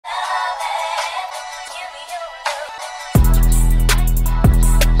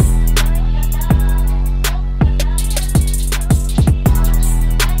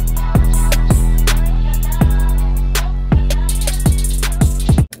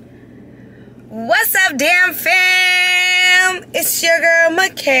up, damn fam? It's your girl,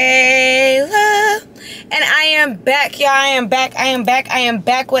 Michaela. And I am back, y'all. I am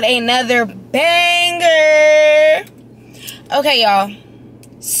back with another banger. Okay, y'all.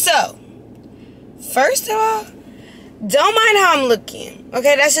 So, first of all, don't mind how I'm looking.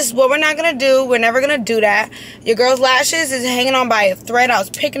 Okay, that's just what we're not going to do. We're never going to do that. Your girl's lashes is hanging on by a thread. I was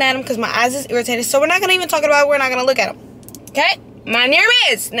picking at them because my eyes is irritated. So, we're not going to even talk about it. We're not going to look at them. Okay? Mind your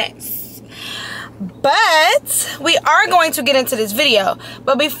business. But we are going to get into this video.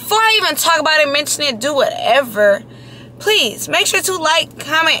 But before I even talk about it, mention it, do whatever, please make sure to like,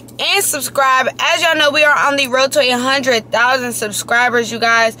 comment, and subscribe. As y'all know, we are on the road to 100,000 subscribers, you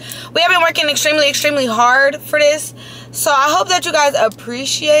guys. We have been working extremely hard for this. So I hope that you guys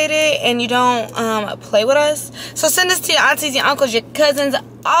appreciate it and you don't play with us. So send this to your aunties, your uncles, your cousins,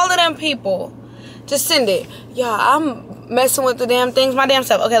 all of them people. Just send it. Y'all, I'm messing with the damn things, my damn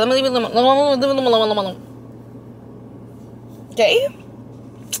self. Okay, let me leave it alone. Okay.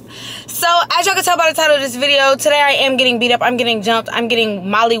 So, as y'all can tell by the title of this video, today I am getting beat up, I'm getting jumped, I'm getting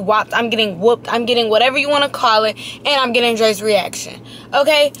molly-whopped, I'm getting whooped, I'm getting whatever you want to call it, and I'm getting Dre's reaction.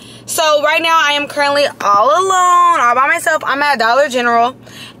 Okay? So, right now I am currently all alone, all by myself. I'm at Dollar General,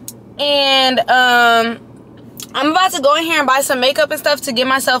 and I'm about to go in here and buy some makeup and stuff to give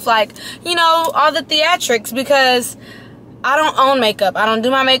myself, like, you know, all the theatrics, because I don't own makeup. I don't do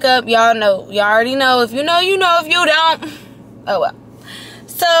my makeup. Y'all know. Y'all already know. If you know, you know. If you don't, oh well.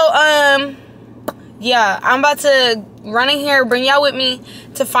 So, yeah, I'm about to run in here, bring y'all with me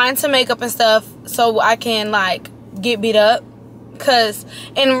to find some makeup and stuff so I can, like, get beat up. Because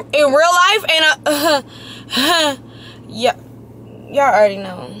in real life, yeah, y'all already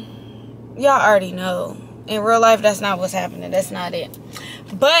know. Y'all already know. In real life, that's not what's happening. That's not it.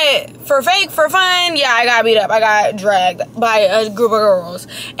 But for fun, yeah, I got beat up. I got dragged by a group of girls.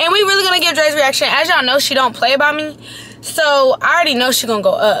 And we really gonna give Dre's reaction. As y'all know, she don't play about me. So I already know she gonna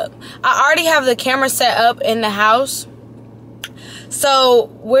go up. I already have the camera set up in the house. So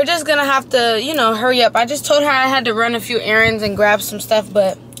we're just gonna have to, you know, hurry up. I just told her I had to run a few errands and grab some stuff,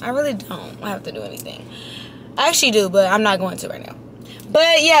 but I really don't have to do anything. I actually do, but I'm not going to right now.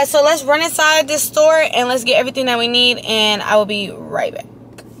 But yeah, so let's run inside this store and let's get everything that we need, and I will be right back.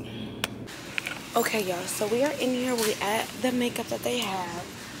 Okay, y'all, so we are in here. We at the makeup that they have.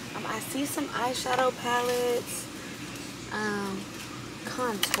 I see some eyeshadow palettes,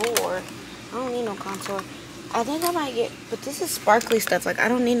 contour. I don't need no contour. I think I might get, but this is sparkly stuff. Like, I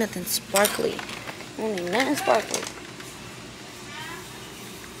don't need nothing sparkly. I don't need nothing sparkly.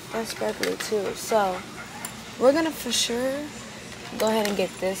 That's sparkly too. So we're gonna for sure go ahead and get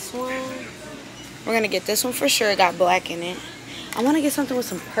this one. We're gonna get this one for sure. It got black in it. I want to get something with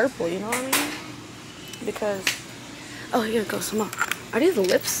some purple, you know what I mean? Because, oh, here goes some more. Are these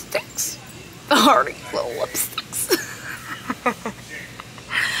lipsticks? Are these little lipsticks?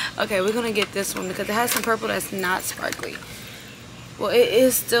 Okay, we're gonna get this one because it has some purple that's not sparkly. Well, it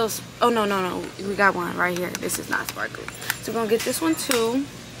is still, oh, no. We got one right here. This is not sparkly. So we're gonna get this one too.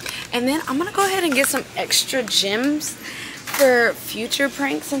 And then I'm gonna go ahead and get some extra gems for future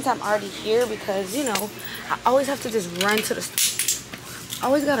pranks since I'm already here, because, you know, I always have to just run to the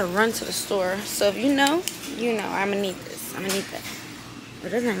always gotta run to the store. So if you know, you know. I'm gonna need this. I'm gonna need that.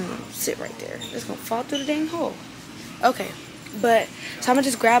 But it's not gonna sit right there. It's gonna fall through the dang hole. Okay. But so I'm gonna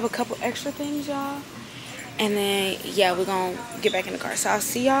just grab a couple extra things, y'all. And then yeah, we're gonna get back in the car. So I'll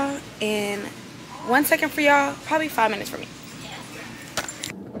see y'all in 1 second for y'all. Probably 5 minutes for me.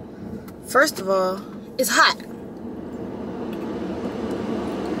 First of all, it's hot.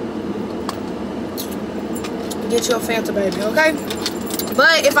 Get your Fiancé, baby, okay?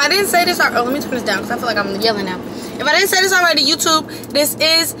 But if I didn't say this, let me turn this down because I feel like I'm yelling now. If I didn't say this already, YouTube, this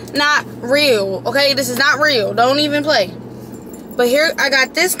is not real, okay? This is not real. Don't even play. But here, I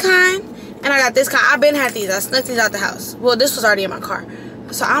got this kind, and I got this kind. I've been had these. I snuck these out the house. Well, this was already in my car.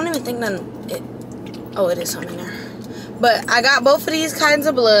 So I don't even think none, oh, it is something there. But I got both of these kinds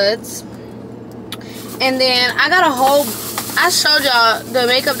of bloods. And then I got a whole, I showed y'all the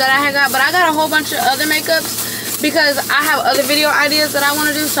makeup that I had got, but I got a whole bunch of other makeups because I have other video ideas that I want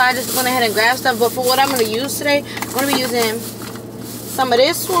to do. So I just went ahead and grabbed stuff. But for what I'm going to use today, I'm going to be using some of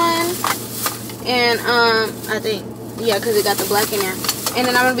this one. And I think, yeah, because it got the black in there. And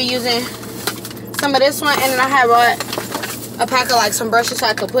then I'm going to be using some of this one. And then I have a pack of like some brushes so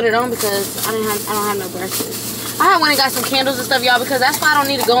I could put it on because I don't have no brushes. I had went and got some candles and stuff, y'all, because that's why I don't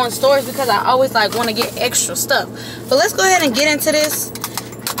need to go in stores, because I always like want to get extra stuff. But let's go ahead and get into this.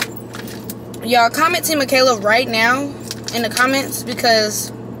 Y'all, comment Team Michaela right now in the comments, because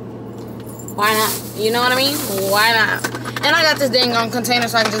why not? You know what I mean? Why not? And I got this dang on container,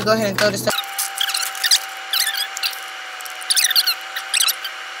 so I can just go ahead and throw this stuff.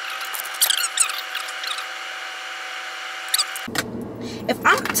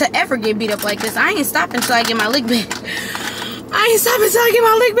 to ever get beat up like this. I ain't stopping until I get my lick back. I ain't stopping until I get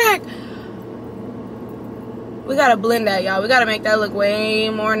my lick back. We gotta blend that, y'all. We gotta make that look way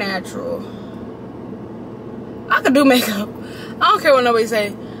more natural. I could do makeup. I don't care what nobody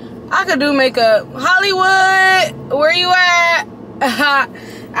say. I could do makeup. Hollywood, where you at?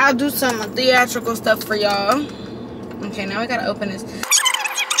 I'll do some theatrical stuff for y'all. Okay, now we gotta open this.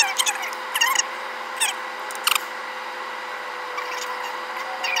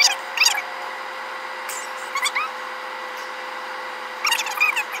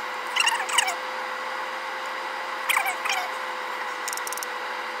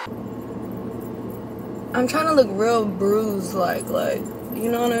 I'm trying to look real bruised, like,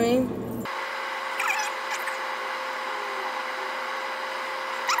 you know what I mean?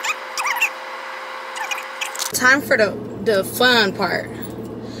 Time for the fun part.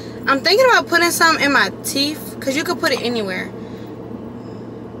 I'm thinking about putting some in my teeth, because you could put it anywhere.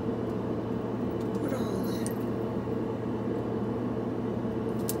 What all that?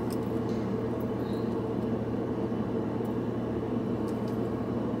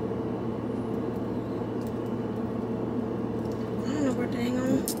 I don't know where dang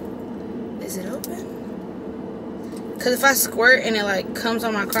on. Is it open? Because if I squirt and it like comes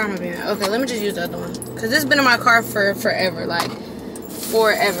on my car, I'm gonna be mad. Okay, let me just use the other one. Because this has been in my car for forever. Like,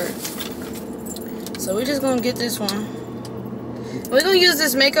 forever. So we're just gonna get this one. We're gonna use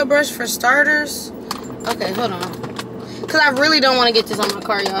this makeup brush for starters. Okay, hold on. Because I really don't want to get this on my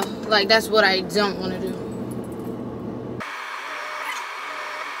car, y'all. Like, that's what I don't want to do.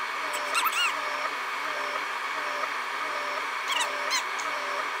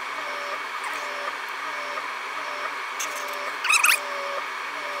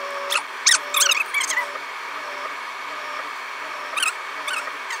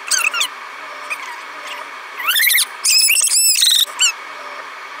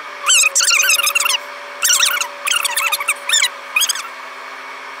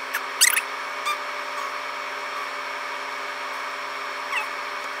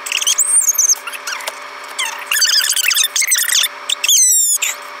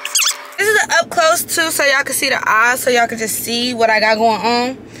 Up close too, so y'all can see the eyes, so y'all can just see what I got going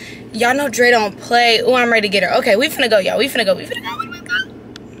on. Y'all know Dre don't play. Oh, I'm ready to get her. Okay, we finna go, y'all. We finna go.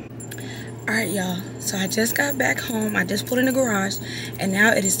 Alright, y'all. So I just got back home. I just pulled in the garage, and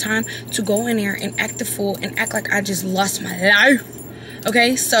now it is time to go in there and act the fool and act like I just lost my life.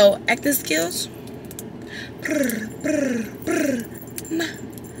 Okay, so acting skills.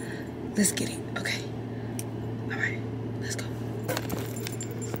 Let's get it. Okay. Alright, let's go.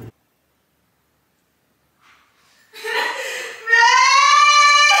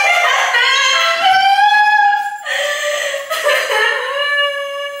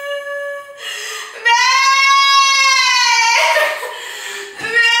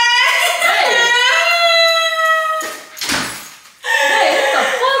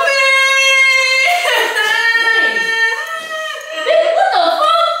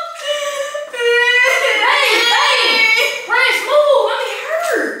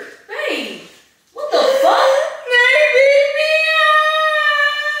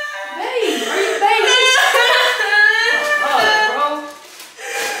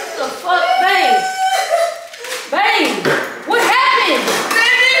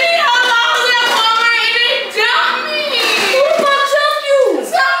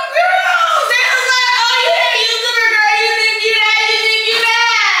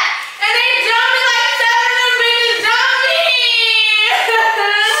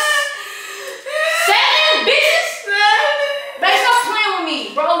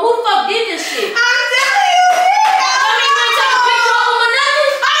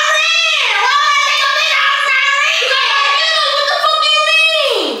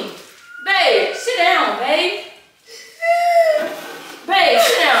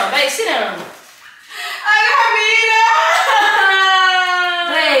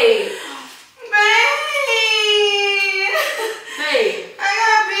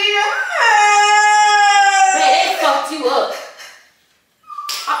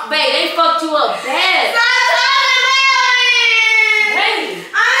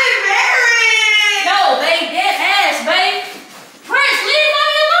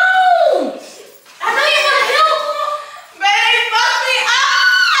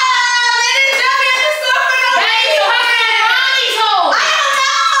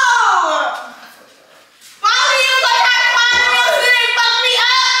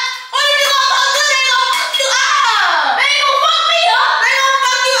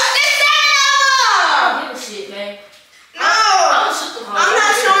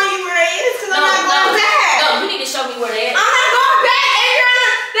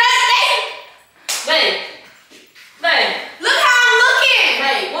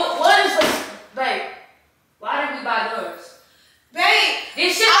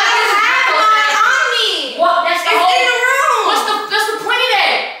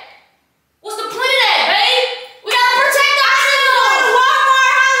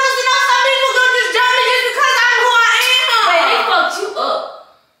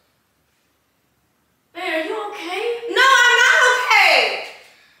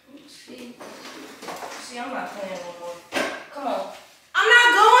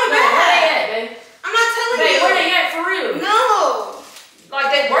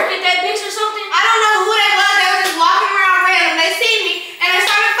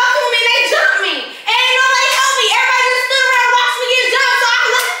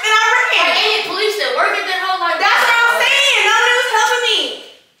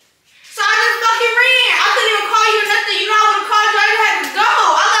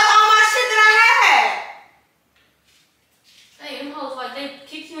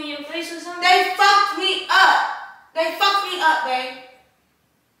 face or something? They fucked me up. They fucked me up, babe.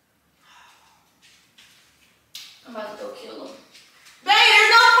 I'm about to go kill him. Babe, there's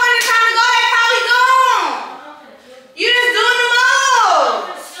no point in trying to go. They probably gone. You just doing the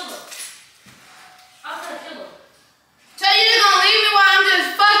most. I'm gonna kill him. So you just gonna leave me while I'm just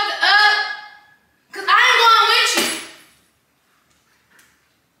fucked up? Cause I ain't going with you.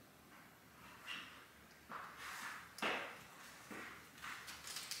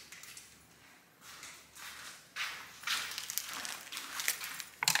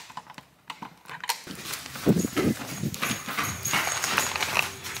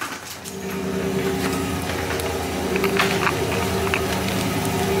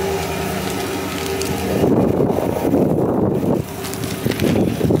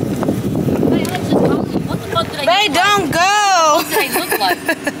 They don't go. What do they look like?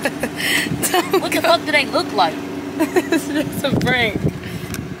 What the fuck do they look like? It's just a prank.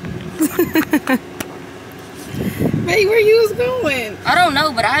 Babe, where you was going? I don't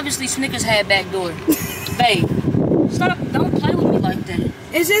know, but obviously Snickers had back door. Babe, stop! Don't play with me like that.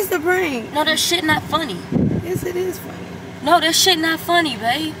 It's just a prank. No, that shit not funny. Yes, it is funny. No, that shit not funny,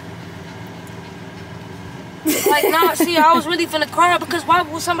 babe. Like, nah, see, I was really finna cry because why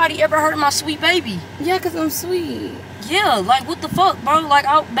would somebody ever hurt my sweet baby? Yeah, because I'm sweet. Yeah, like, what the fuck, bro? Like,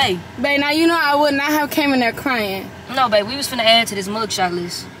 babe. Babe, now you know I would not have came in there crying. No, babe, we was finna add to this mugshot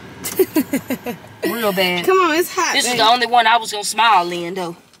list. Real bad. Come on, it's hot, This babe. is the only one I was gonna smile in,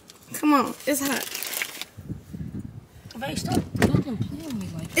 though. Come on, it's hot. Babe, stop fucking playing with me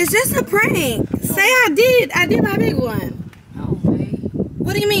like that. It's just a prank. Say I did. I did my big one. No, babe.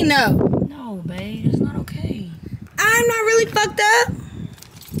 What do you mean, no? No, babe, that's not okay. I'm not really fucked up.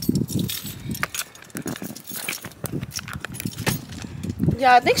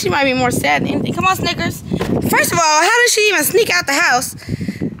 Yeah, I think she might be more sad than anything. Come on, Snickers. First of all, how did she even sneak out the house?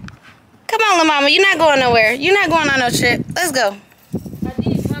 Come on, little mama. You're not going nowhere. You're not going on no trip. Let's go. I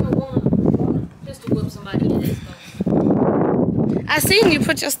did kind of want to pistol whip somebody in this though. I seen you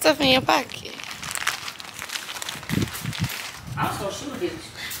put your stuff in your pocket. I was gonna shoot this.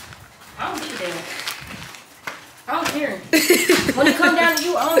 I don't give a damn. I don't care. When it comes down to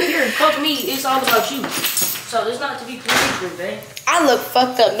you, I don't care. Fuck me. It's all about you. So it's not to be played with, babe. I look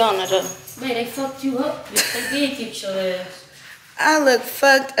fucked up, don't I, though? Man, they fucked you up. They did kick your ass. I look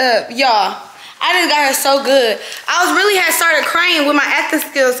fucked up. Y'all, I just got her so good. I was really had started crying with my acting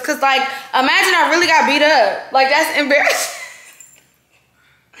skills because, like, imagine I really got beat up. Like, that's embarrassing.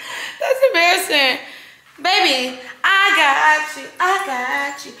 That's embarrassing. Baby, I got you. I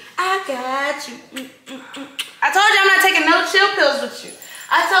got you. I got you. I told you I'm not taking no chill pills with you.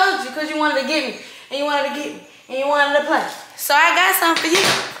 I told you because you wanted to get me. And you wanted to get me. And you wanted to play. So I got something for you.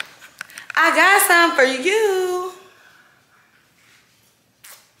 I got something for you.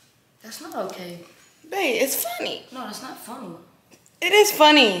 That's not okay. Babe, it's funny. No, that's not funny. It is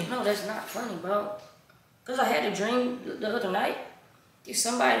funny. No, that's not funny, bro. Because I had a dream the other night. If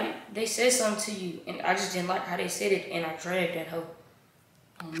somebody, they said something to you, and I just didn't like how they said it, and I dragged that hoe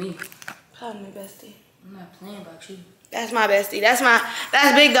on me. Pardon me, bestie. I'm not playing about you. That's my bestie. That's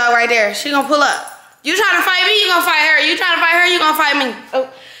big dog right there. She gonna pull up. You trying to fight me, you gonna fight her. You trying to fight her, you gonna fight me. Oh,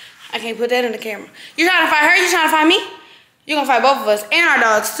 I can't put that in the camera. You trying to fight her, you trying to fight me? You gonna fight both of us and our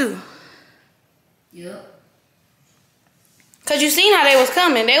dogs too. Yep. Cause you seen how they was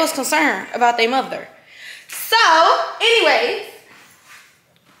coming. They was concerned about their mother. So, anyways,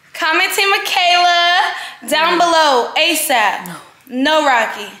 comment Team Michaela down below ASAP. No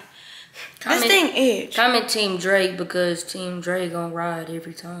Rocky. This thing itch. Comment Team Drake because Team Drake gonna ride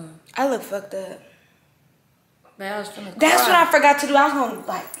every time. I look fucked up. Man, I was finna cry. That's what I forgot to do. I was gonna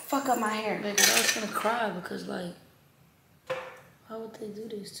like fuck up my hair. Baby, I was gonna cry because like, how would they do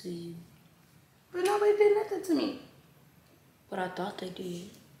this to you? But nobody did nothing to me. But I thought they did.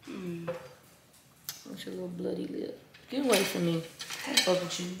 What's your little bloody lip? Get away from me. I fuck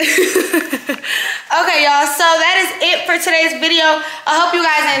with you. Okay, y'all. So that is it for today's video. I hope you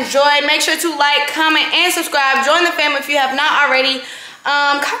guys enjoyed. Make sure to like, comment, and subscribe. Join the family if you have not already.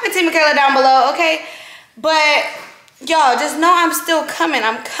 Comment Team Michaela down below, okay? But y'all, just know I'm still coming.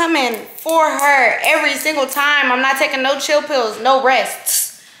 I'm coming for her every single time. I'm not taking no chill pills, no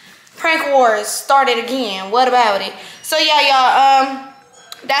rests. Prank wars started again. What about it? So yeah, y'all,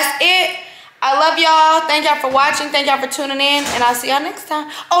 that's it. I love y'all. Thank y'all for watching. Thank y'all for tuning in. And I'll see y'all next time.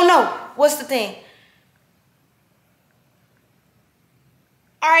 Oh no, what's the thing?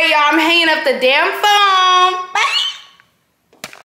 All right, y'all, I'm hanging up the damn phone.